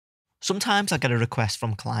Sometimes I get a request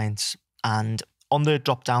from clients, and on the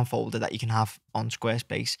drop-down folder that you can have on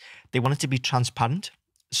Squarespace, they want it to be transparent.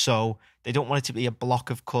 So they don't want it to be a block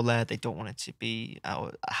of color. They don't want it to be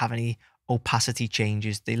have any opacity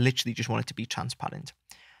changes. They literally just want it to be transparent.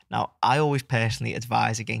 Now, I always personally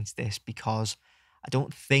advise against this because I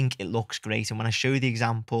don't think it looks great. And when I show you the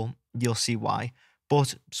example, you'll see why.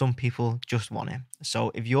 But some people just want it.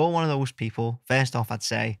 So if you're one of those people, first off,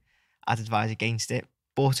 I'd advise against it.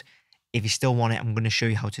 But if you still want it, I'm going to show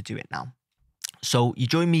you how to do it now. So you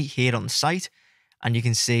join me here on the site, and you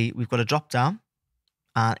can see we've got a drop down,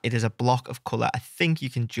 and it is a block of color. I think you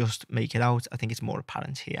can just make it out. I think it's more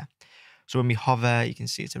apparent here. So when we hover, you can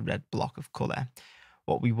see it's a red block of color.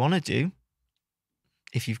 What we want to do,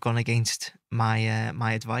 if you've gone against my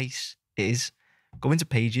my advice, is go into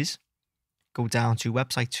Pages, go down to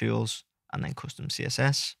Website Tools, and then Custom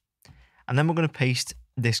CSS. And then we're going to paste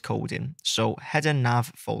this code in. So header,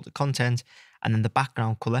 nav, folder content, and then the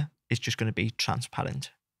background color is just going to be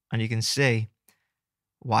transparent. And you can see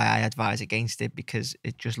why I advise against it, because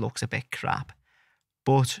it just looks a bit crap.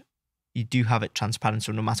 But you do have it transparent,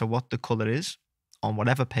 so no matter what the color is on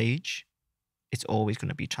whatever page, it's always going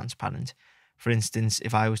to be transparent. For instance,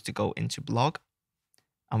 if I was to go into blog,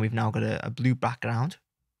 and we've now got a blue background,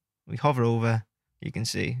 we hover over, you can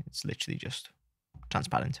see it's literally just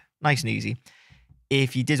transparent. Nice and easy.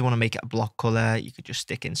 If you did want to make it a block color, you could just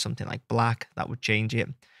stick in something like black. That would change it.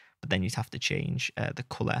 But then you'd have to change the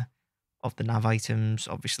color of the nav items.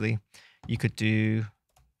 Obviously, you could do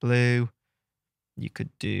blue. You could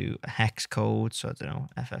do a hex code. So I don't know,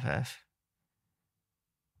 FFF.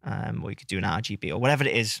 Or you could do an RGB or whatever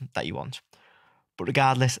it is that you want. But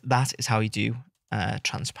regardless, that is how you do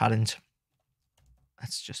transparent.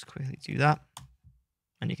 Let's just quickly do that.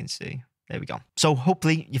 And you can see, there we go. So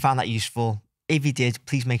hopefully you found that useful. If you did,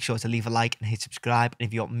 please make sure to leave a like and hit subscribe. And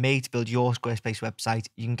if you want me to build your Squarespace website,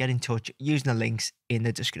 you can get in touch using the links in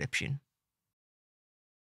the description.